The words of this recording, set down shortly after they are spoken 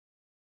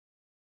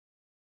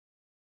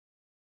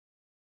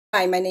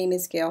Hi, my name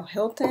is Gail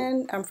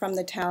Helton. I'm from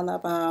the town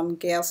of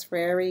Gales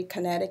Ferry,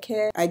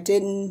 Connecticut. I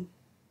didn't,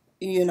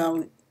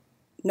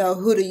 know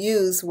who to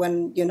use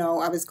when,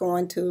 I was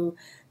going through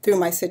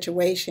my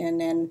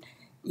situation, and,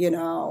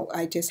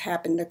 I just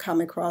happened to come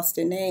across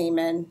the name,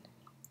 and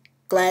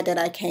glad that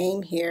I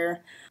came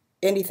here.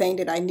 Anything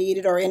that I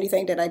needed or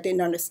anything that I didn't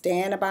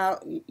understand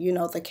about,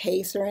 the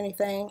case or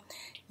anything,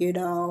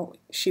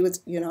 she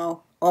was,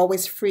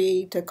 always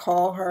free to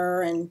call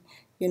her, and,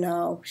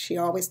 she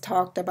always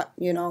talked about,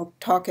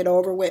 talk it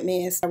over with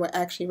me. And so I would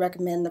actually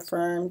recommend the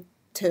firm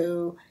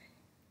to,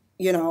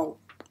 you know,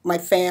 my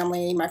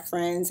family, my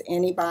friends,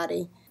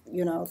 anybody.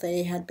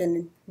 They had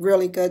been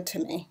really good to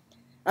me.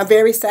 I'm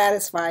very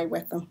satisfied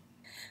with them.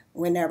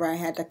 Whenever I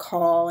had to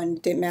call, and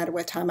it didn't matter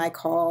what time I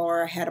called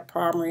or I had a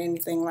problem or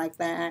anything like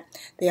that,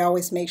 they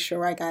always make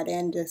sure I got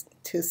in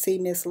to see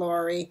Miss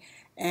Lori.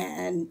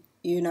 And,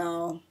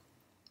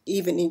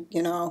 even,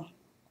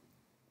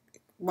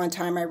 one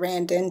time I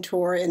ran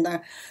into her in the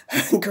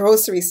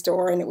grocery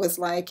store, and it was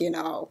like,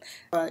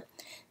 but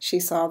she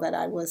saw that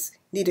I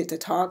needed to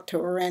talk to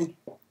her, and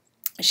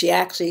she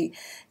actually,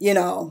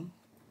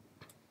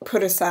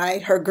 put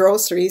aside her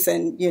groceries,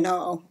 and,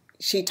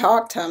 she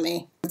talked to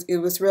me. It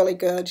was really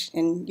good,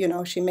 and,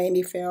 she made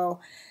me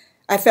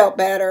I felt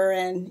better,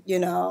 and,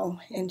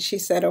 and she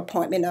set an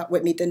appointment up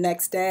with me the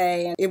next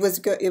day, and it was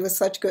good. It was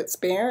such a good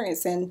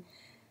experience, and,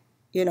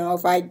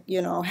 if I,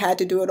 had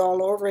to do it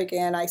all over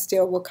again, I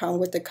still would come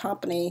with the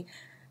company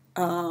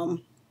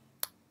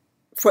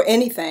for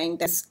anything.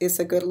 It's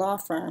a good law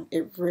firm.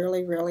 It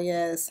really, really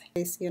is.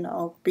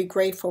 Be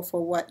grateful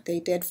for what they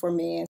did for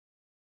me.